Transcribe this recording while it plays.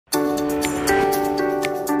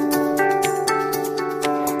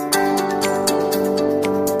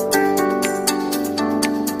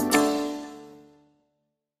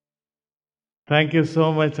Thank you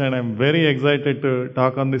so much, and I'm very excited to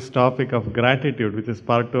talk on this topic of gratitude, which is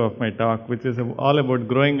part 2 of my talk, which is all about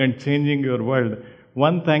growing and changing your world,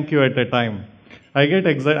 one thank you at a time. I get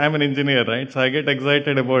excited, I'm an engineer, right? So I get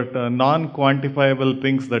excited about non-quantifiable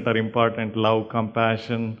things that are important: love,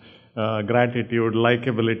 compassion, gratitude,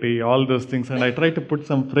 likability, all those things, and I try to put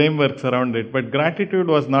some frameworks around it. But gratitude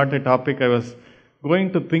was not a topic I was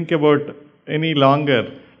going to think about any longer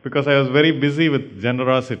because I was very busy with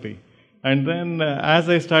generosity. And then as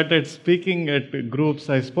I started speaking at groups,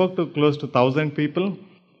 I spoke to close to 1,000 people.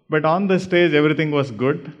 But on the stage, everything was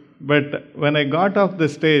good. But when I got off the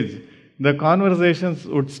stage, the conversations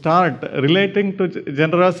would start relating to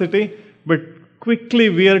generosity, but quickly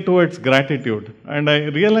veer towards gratitude. And I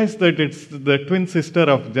realized that it's the twin sister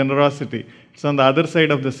of generosity. It's on the other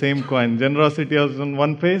side of the same coin. Generosity is on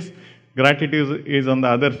one face, gratitude is on the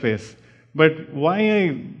other face. But why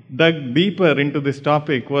I dug deeper into this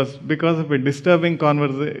topic was because of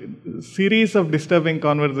a series of disturbing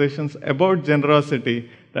conversations about generosity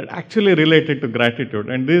that actually related to gratitude.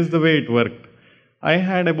 And this is the way it worked. I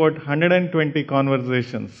had about 120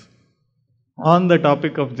 conversations on the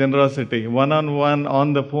topic of generosity, one-on-one,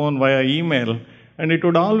 on the phone, via email, and it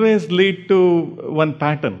would always lead to one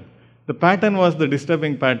pattern. The pattern was the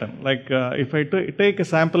disturbing pattern. Like if I take a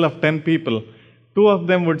sample of 10 people, 2 of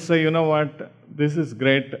them would say, you know what, this is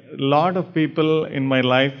great. A lot of people in my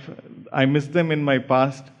life, I miss them in my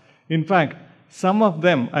past. In fact, some of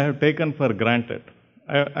them I have taken for granted.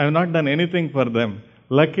 I have not done anything for them.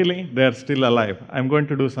 Luckily, they are still alive. I'm going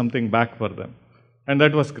to do something back for them. And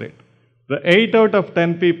that was great. The 8 out of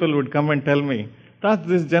 10 people would come and tell me, Raj,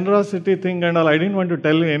 this generosity thing and all, I didn't want to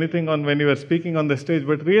tell you anything on when you were speaking on the stage,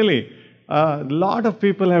 but really, a lot of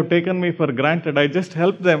people have taken me for granted. I just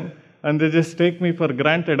help them, and they just take me for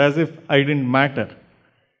granted as if I didn't matter.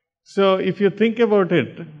 So if you think about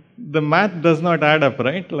it, the math does not add up,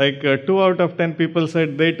 right? Like 2 out of 10 people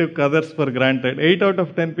said they took others for granted. 8 out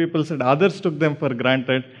of 10 people said others took them for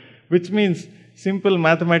granted, which means simple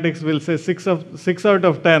mathematics will say 6 out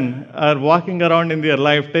of 10 are walking around in their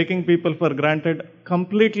life taking people for granted,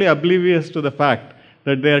 completely oblivious to the fact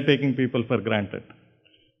that they are taking people for granted,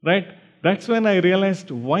 right? That's when I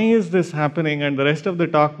realized, why is this happening? And the rest of the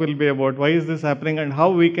talk will be about why is this happening and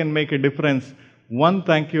how we can make a difference, one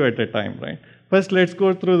thank you at a time, right? First, let's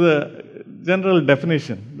go through the general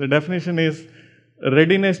definition. The definition is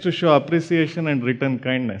readiness to show appreciation and return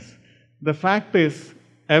kindness. The fact is,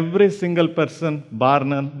 every single person, bar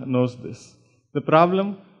none, knows this. The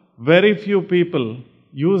problem, very few people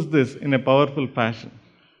use this in a powerful fashion.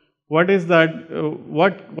 What is that?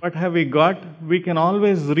 What have we got? We can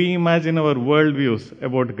always reimagine our worldviews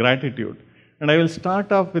about gratitude. And I will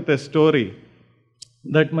start off with a story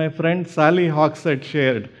that my friend Sally Hogshead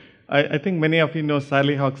shared. I think many of you know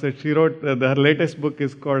Sally Hogshead. She wrote, her latest book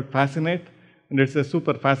is called Fascinate, and it's a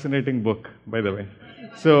super fascinating book, by the way.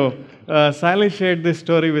 So Sally shared this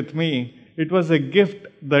story with me. It was a gift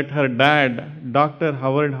that her dad, Dr.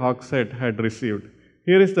 Howard Hogshead, had received.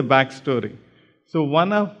 Here is the backstory. So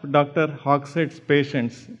one of Dr. Hogshead's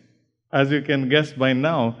patients, as you can guess by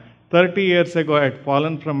now, 30 years ago had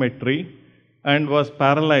fallen from a tree and was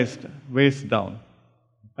paralyzed waist down.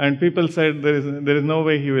 And people said there is no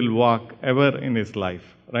way he will walk ever in his life,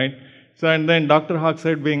 right? So and then Dr.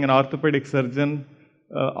 Hogshead, being an orthopedic surgeon,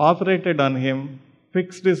 operated on him,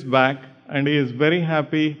 fixed his back, and he is very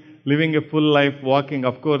happy, living a full life, walking,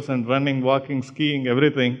 of course, and running, walking, skiing,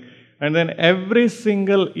 everything. And then every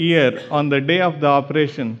single year, on the day of the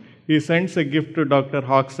operation, he sends a gift to Dr.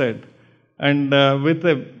 Hogshead, and with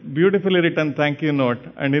a beautifully written thank you note.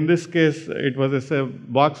 And in this case, it was a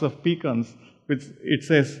box of pecans, which it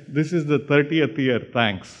says, "This is the 30th year,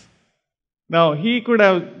 thanks." Now, he could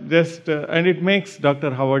have just, and it makes Dr.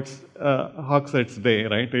 Hogshead's day,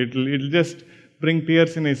 right? It'll just bring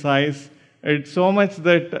tears in his eyes. It's so much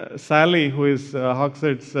that Sally, who is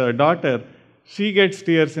Hogshead's daughter, she gets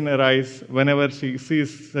tears in her eyes whenever she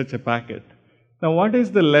sees such a packet. Now, what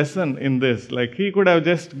is the lesson in this? Like, he could have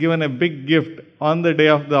just given a big gift on the day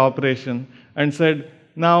of the operation and said,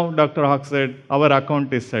 "Now, Dr. Hogshead, our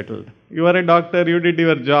account is settled. You are a doctor, you did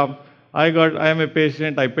your job. I am a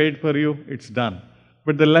patient, I paid for you, it's done."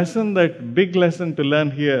 But the lesson, that big lesson to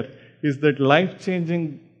learn here, is that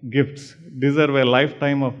life-changing gifts deserve a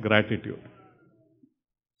lifetime of gratitude.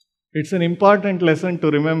 It's an important lesson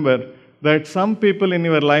to remember that some people in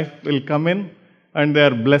your life will come in and they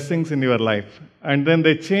are blessings in your life. And then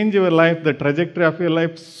they change your life, the trajectory of your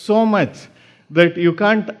life so much that you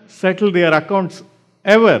can't settle their accounts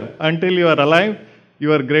ever until you are alive.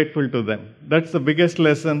 You are grateful to them. That's the biggest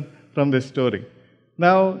lesson from this story.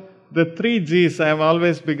 Now, the 3Gs, I am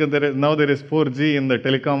always, because now there is 4G in the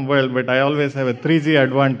telecom world, but I always have a 3G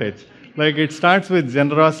advantage. Like it starts with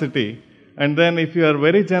generosity, and then if you are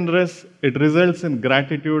very generous, it results in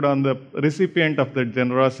gratitude on the recipient of that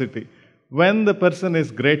generosity. When the person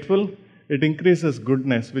is grateful, it increases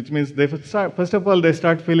goodness, which means they first of all, they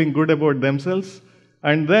start feeling good about themselves,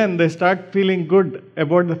 and then they start feeling good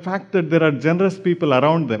about the fact that there are generous people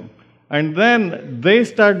around them. And then they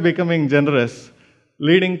start becoming generous,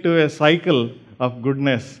 leading to a cycle of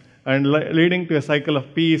goodness and leading to a cycle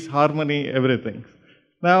of peace, harmony, everything.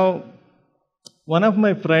 Now, one of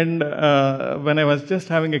my friend, when I was just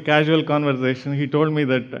having a casual conversation, he told me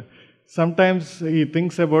that sometimes he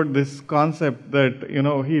thinks about this concept that,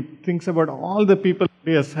 he thinks about all the people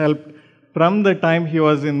he has helped from the time he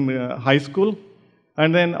was in high school,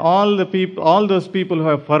 and then all those people who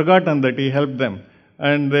have forgotten that he helped them.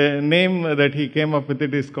 And the name that he came up with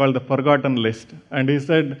it is called the Forgotten List. And he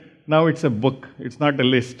said, now it's a book, it's not a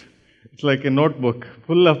list. It's like a notebook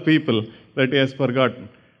full of people that he has forgotten.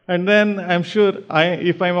 And then I'm sure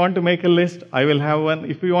if I want to make a list, I will have one.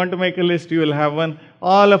 If you want to make a list, you will have one.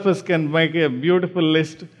 All of us can make a beautiful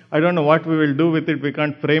list. I don't know what we will do with it. We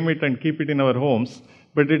can't frame it and keep it in our homes.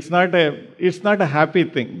 But it's not a happy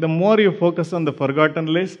thing. The more you focus on the forgotten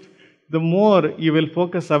list, the more you will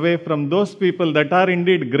focus away from those people that are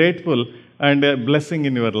indeed grateful and a blessing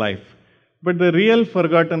in your life. But the real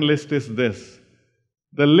forgotten list is this: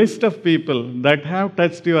 the list of people that have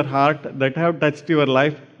touched your heart, that have touched your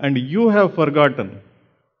life, and you have forgotten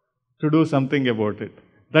to do something about it.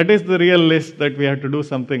 That is the real list that we have to do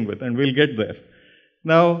something with, and we'll get there.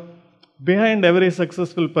 Now, behind every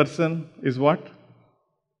successful person is what?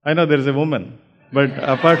 I know there is a woman, but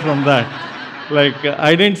apart from that,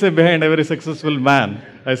 I didn't say behind every successful man.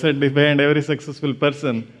 I said behind every successful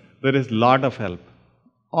person, there is a lot of help.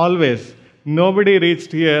 Always. Nobody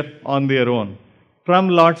reached here on their own. From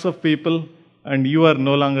lots of people, and you are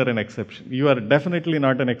no longer an exception. You are definitely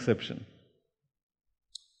not an exception.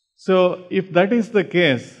 So, if that is the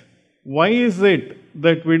case, why is it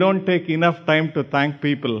that we don't take enough time to thank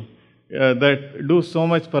people that do so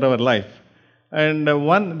much for our life? And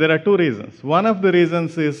there are two reasons. One of the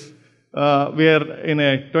reasons is we are in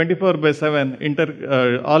a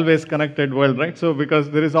 24/7 always connected world, right? So, because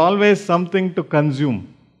there is always something to consume.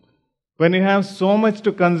 When you have so much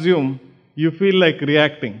to consume, you feel like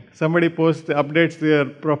reacting. Somebody updates their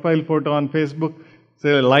profile photo on Facebook,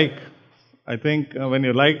 say like. I think when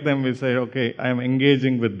you like them, we say, okay, I am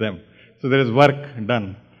engaging with them. So there is work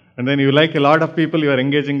done. And then you like a lot of people, you are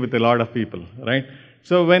engaging with a lot of people, right?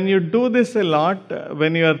 So when you do this a lot,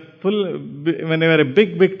 when you are a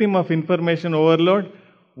big victim of information overload,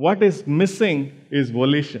 what is missing is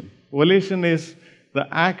volition. Volition is the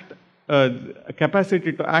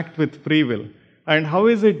capacity to act with free will. And how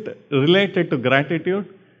is it related to gratitude?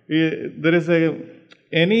 There is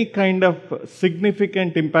any kind of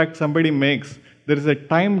significant impact somebody makes, there is a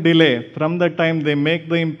time delay from the time they make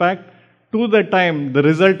the impact to the time the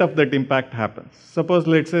result of that impact happens. Suppose,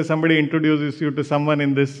 let's say somebody introduces you to someone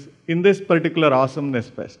in this particular Awesomeness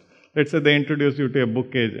Fest. Let's say they introduce you to a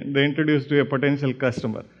book agent, they introduce you to a potential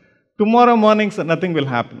customer. Tomorrow morning, nothing will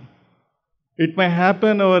happen. It may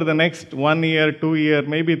happen over the next 1 year, 2 years,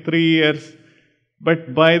 maybe 3 years.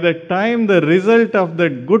 But by the time the result of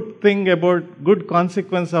that good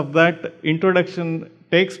consequence of that introduction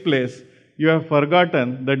takes place, you have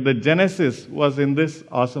forgotten that the genesis was in this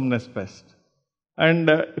Awesomeness Fest.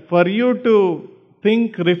 And for you to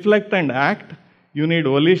think, reflect, and act, you need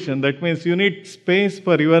volition. That means you need space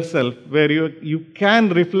for yourself where you can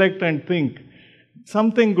reflect and think,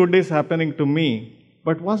 something good is happening to me.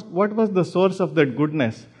 But what was the source of that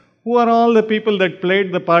goodness? Who are all the people that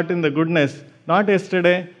played the part in the goodness? Not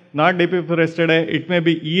yesterday, not day before yesterday. It may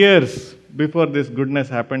be years before this goodness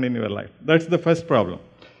happened in your life. That's the first problem.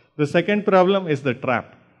 The second problem is the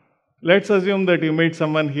trap. Let's assume that you meet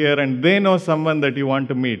someone here and they know someone that you want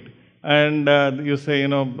to meet. And you say,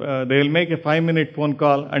 they'll make a 5-minute phone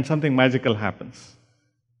call and something magical happens.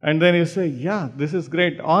 And then you say, yeah, this is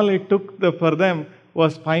great. All it took for them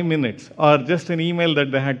was 5 minutes or just an email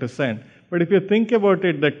that they had to send. But if you think about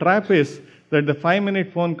it, the trap is that the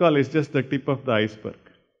 5-minute phone call is just the tip of the iceberg,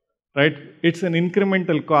 right? It's an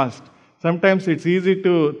incremental cost. Sometimes it's easy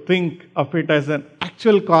to think of it as an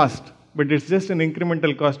actual cost, but it's just an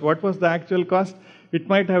incremental cost. What was the actual cost? It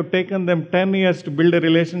might have taken them 10 years to build a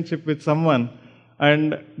relationship with someone,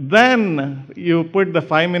 and then you put the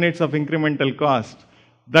 5 minutes of incremental cost.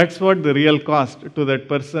 That's what the real cost to that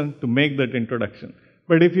person to make that introduction.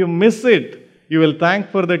 But if you miss it, you will thank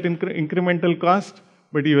for that incremental cost,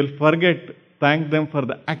 but you will forget thank them for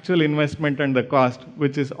the actual investment and the cost,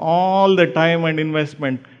 which is all the time and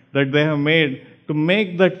investment that they have made to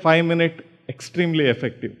make that 5 minute extremely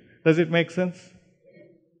effective. Does it make sense?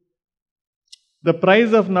 The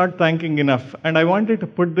price of not thanking enough. And I wanted to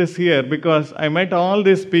put this here because I met all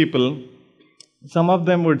these people. Some of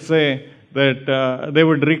them would say that they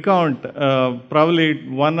would recount probably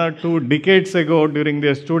 1 or 2 decades ago during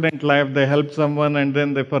their student life, they helped someone and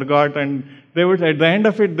then they forgot, and they would, at the end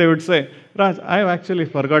of it, they would say, Raj, I have actually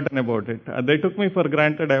forgotten about it. They took me for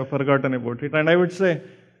granted, I have forgotten about it. And I would say,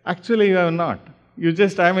 actually you have not.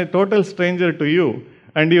 I am a total stranger to you.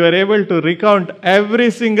 And you are able to recount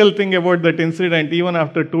every single thing about that incident even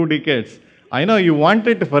after 2 decades. I know you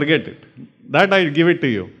wanted to forget it. That I give it to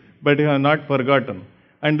you. But you have not forgotten.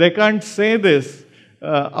 And they can't say this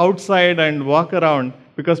outside and walk around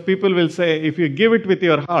because people will say, if you give it with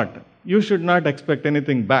your heart, you should not expect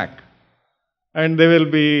anything back. And they will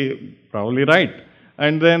be probably right.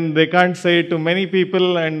 And then they can't say it to many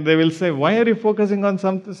people and they will say, why are you focusing on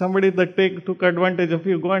somebody that took advantage of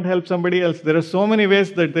you? Go and help somebody else. There are so many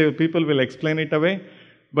ways that people will explain it away.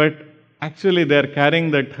 But actually they are carrying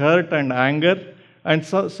that hurt and anger and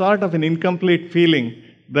sort of an incomplete feeling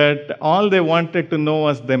that all they wanted to know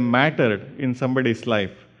was they mattered in somebody's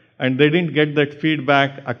life. And they didn't get that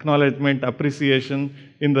feedback, acknowledgement, appreciation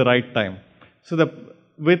in the right time. So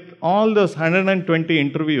with all those 120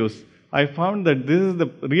 interviews, I found that this is the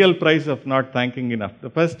real price of not thanking enough. The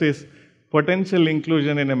first is potential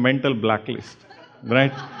inclusion in a mental blacklist,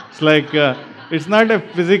 right? It's like, it's not a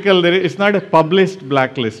physical, it's not a published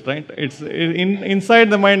blacklist, right? It's inside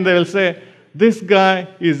the mind they will say, this guy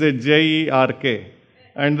is a JERK.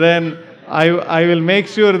 And then I will make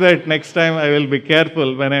sure that next time I will be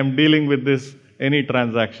careful when I'm dealing with any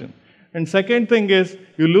transaction. And second thing is,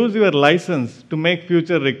 you lose your license to make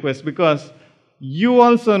future requests because you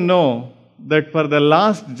also know that for the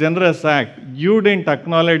last generous act, you didn't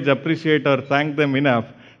acknowledge, appreciate, or thank them enough.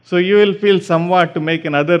 So you will feel somewhat to make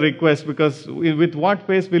another request because with what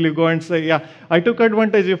face will you go and say, yeah, I took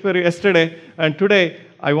advantage of you yesterday and today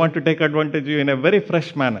I want to take advantage of you in a very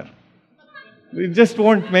fresh manner. It just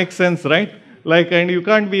won't make sense, right? And you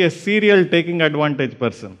can't be a serial taking advantage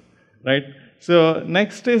person, right? So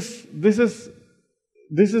next is, this is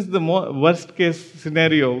the worst case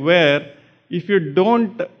scenario where if you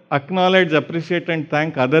don't acknowledge, appreciate, and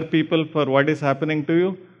thank other people for what is happening to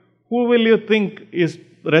you, who will you think is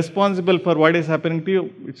responsible for what is happening to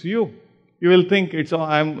you? It's you. You will think,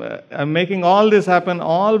 I'm making all this happen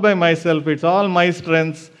all by myself, it's all my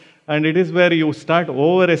strengths, and it is where you start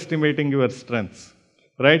overestimating your strengths,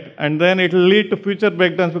 right? And then it will lead to future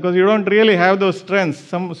breakdowns because you don't really have those strengths.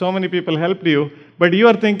 So many people helped you, but you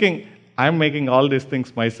are thinking, I'm making all these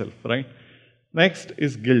things myself, right? Next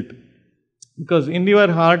is guilt. Because in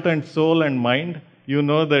your heart and soul and mind, you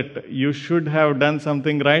know that you should have done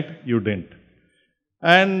something right, you didn't.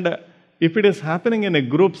 And if it is happening in a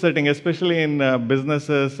group setting, especially in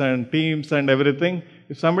businesses and teams and everything,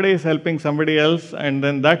 if somebody is helping somebody else and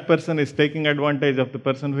then that person is taking advantage of the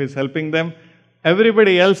person who is helping them,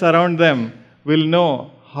 everybody else around them will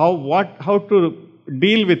know how to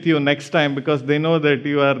deal with you next time because they know that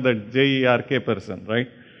you are the JERK person, right?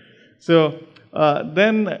 So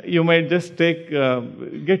then you might just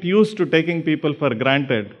get used to taking people for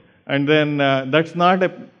granted. And then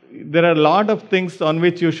there are a lot of things on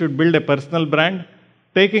which you should build a personal brand.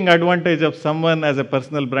 Taking advantage of someone as a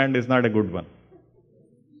personal brand is not a good one.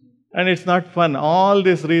 And it's not fun. All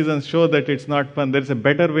these reasons show that it's not fun. There's a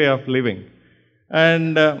better way of living.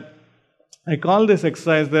 And I call this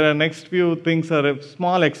exercise, there are next few things are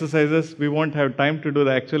small exercises. We won't have time to do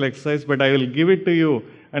the actual exercise, but I will give it to you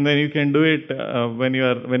and then you can do it when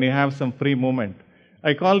you have some free moment.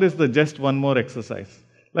 I call this the just one more exercise.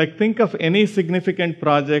 Like think of any significant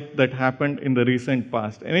project that happened in the recent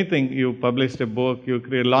past. Anything, you published a book, you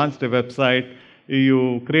launched a website,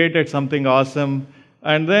 you created something awesome,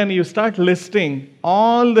 and then you start listing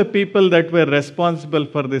all the people that were responsible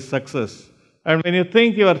for this success. And when you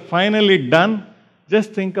think you are finally done,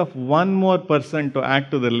 just think of one more person to add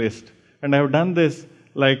to the list. And I have done this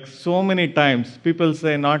like so many times. People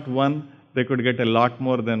say not one, they could get a lot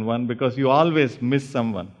more than one because you always miss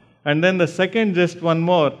someone. And then the second just one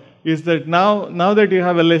more is that now that you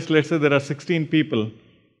have a list, let's say there are 16 people,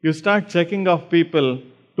 you start checking off people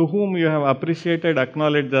to whom you have appreciated,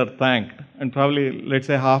 acknowledged, or thanked, and probably let's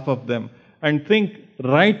say half of them. And think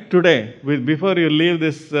right today, before you leave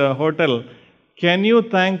this hotel, can you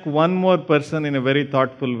thank one more person in a very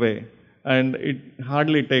thoughtful way? And it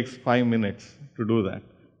hardly takes 5 minutes to do that.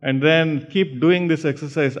 And then keep doing this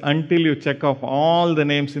exercise until you check off all the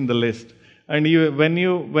names in the list. And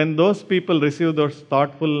when those people receive those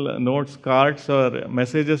thoughtful notes, cards, or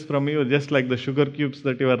messages from you, just like the sugar cubes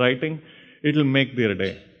that you are writing, it will make their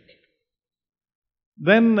day.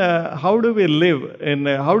 Then how do we live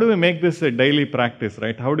how do we make this a daily practice,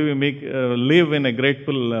 right? How do we live in a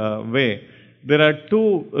grateful way? There are two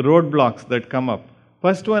roadblocks that come up.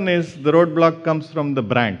 First one is the roadblock comes from the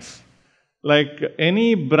brands. Like any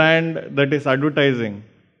brand that is advertising,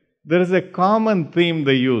 there is a common theme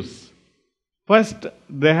they use. First,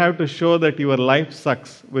 they have to show that your life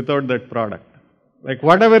sucks without that product. Like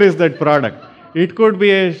whatever is that product. It could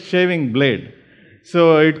be a shaving blade.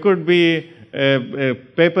 So it could be a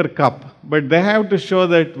paper cup. But they have to show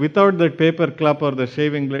that without that paper cup or the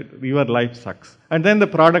shaving blade, your life sucks. And then the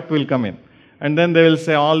product will come in. And then they will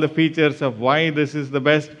say all the features of why this is the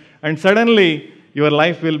best. And suddenly, your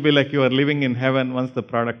life will be like you are living in heaven once the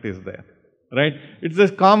product is there. Right? It's a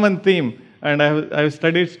common theme. And I've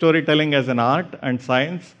studied storytelling as an art and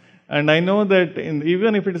science. And I know that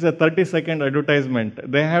even if it is a 30-second advertisement,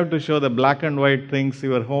 they have to show the black and white things.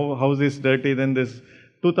 Your house is dirty, then this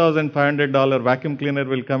 $2,500 vacuum cleaner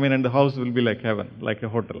will come in and the house will be like heaven, like a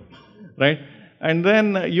hotel. Right? And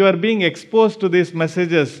then you are being exposed to these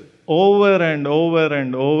messages over and over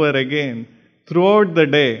and over again throughout the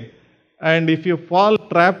day. And if you fall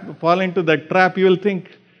into that trap, you will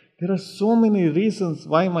think, there are so many reasons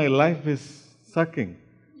why my life is sucking,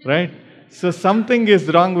 right? So something is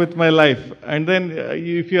wrong with my life. And then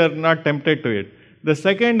if you are not tempted to it. The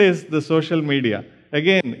second is the social media.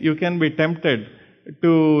 Again, you can be tempted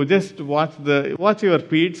to just watch your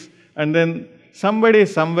feeds, and then somebody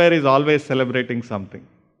somewhere is always celebrating something,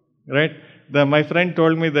 right? My friend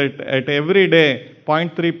told me that at every day,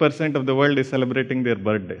 0.3% of the world is celebrating their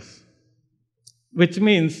birthdays. Which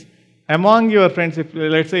means, among your friends,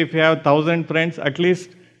 let's say if you have 1,000 friends, at least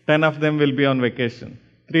 10 of them will be on vacation.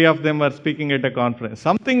 3 of them are speaking at a conference.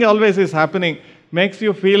 Something always is happening, makes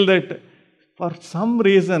you feel that for some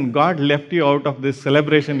reason, God left you out of this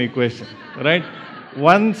celebration equation, right?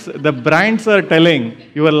 Once the brands are telling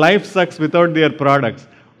your life sucks without their products,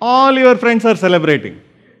 all your friends are celebrating.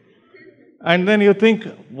 And then you think,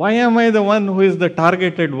 why am I the one who is the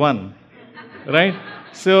targeted one, right?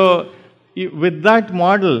 So, with that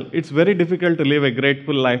model, it's very difficult to live a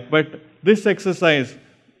grateful life. But this exercise,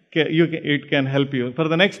 it can help you. For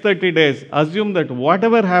the next 30 days, assume that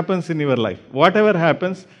whatever happens in your life, whatever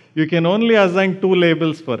happens, you can only assign 2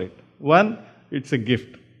 labels for it. One, it's a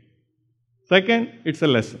gift. Second, it's a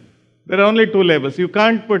lesson. There are only 2 labels. You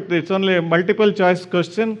can't it's only a multiple choice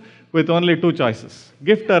question with only 2 choices.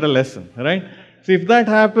 Gift or a lesson, right? So if that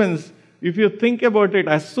happens, if you think about it,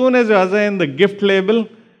 as soon as you assign the gift label,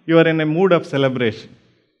 you are in a mood of celebration,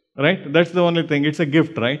 right? That's the only thing. It's a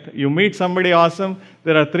gift, right? You meet somebody awesome.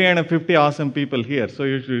 There are 350 awesome people here. So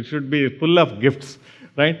you should be full of gifts,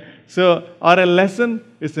 right? So, or a lesson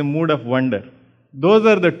is a mood of wonder. Those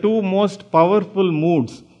are the 2 most powerful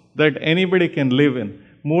moods that anybody can live in.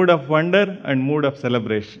 Mood of wonder and mood of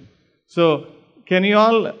celebration. So, can you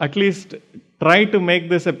all at least try to make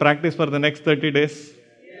this a practice for the next 30 days?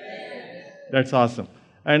 Yes. That's awesome.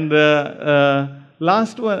 And the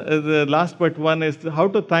last but one is how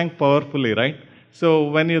to thank powerfully, right? So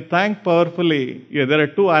when you thank powerfully, there are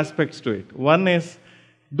 2 aspects to it. One is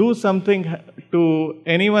do something to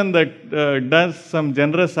anyone that does some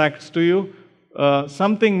generous acts to you,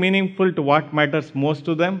 something meaningful to what matters most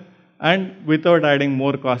to them, and without adding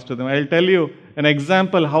more cost to them. I'll tell you an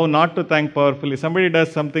example how not to thank powerfully. Somebody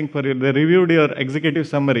does something for you, they reviewed your executive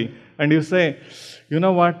summary, and you say, you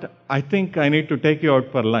know what, I think I need to take you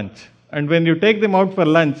out for lunch. And when you take them out for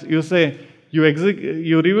lunch, you say, you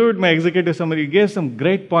reviewed my executive summary, you gave some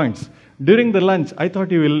great points. During the lunch, I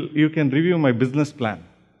thought you can review my business plan.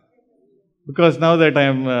 Because now that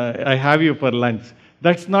I have you for lunch.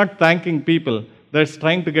 That's not thanking people, that's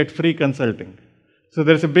trying to get free consulting. So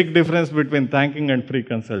there's a big difference between thanking and free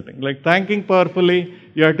consulting. Like thanking powerfully,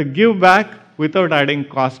 you have to give back without adding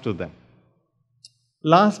cost to them.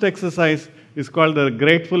 Last exercise is called the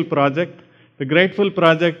Grateful Project. The Grateful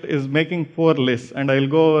Project is making 4 lists, and I'll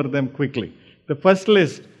go over them quickly. The first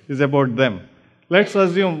list is about them. Let's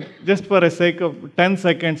assume, just for a sake of 10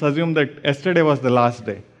 seconds, assume that yesterday was the last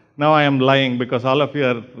day. Now I am lying because all of you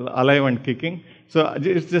are alive and kicking. So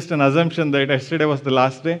it's just an assumption that yesterday was the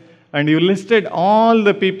last day. And you listed all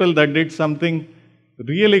the people that did something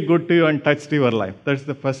really good to you and touched your life. That's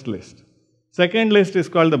the first list. Second list is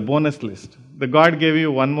called the bonus list. The God gave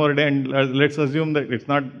you one more day, and let's assume that it's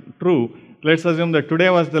not true. Let's assume that today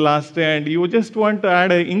was the last day, and you just want to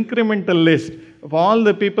add an incremental list of all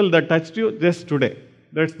the people that touched you just today.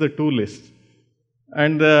 That's the 2 lists.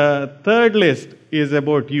 And the third list is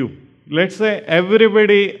about you. let's say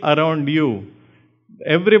everybody around you,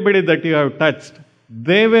 everybody that you have touched,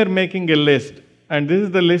 they were making a list, and this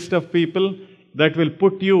is the list of people that will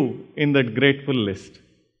put you in that grateful list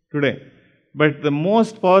today. But the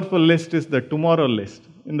most powerful list is the tomorrow list.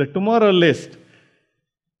 In the tomorrow list,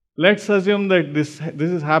 let's assume that this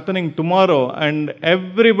is happening tomorrow, and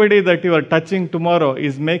everybody that you are touching tomorrow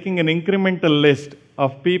is making an incremental list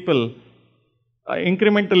of people,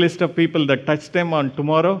 that touch them on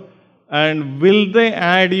tomorrow, and will they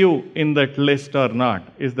add you in that list or not,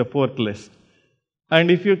 is the fourth list.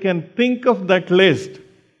 And if you can think of that list,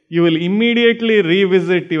 you will immediately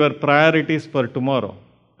revisit your priorities for tomorrow.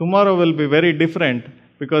 Tomorrow will be very different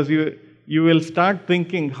because you will start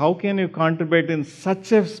thinking, how can you contribute in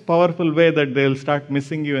such a powerful way that they will start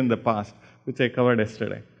missing you in the past, which I covered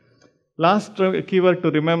yesterday. Last keyword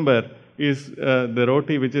to remember is the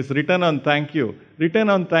ROTI, which is return on thank you. Return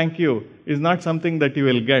on thank you is not something that you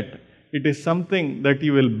will get. It is something that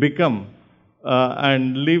you will become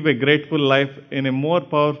and live a grateful life in a more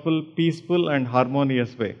powerful, peaceful, and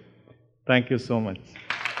harmonious way. Thank you so much.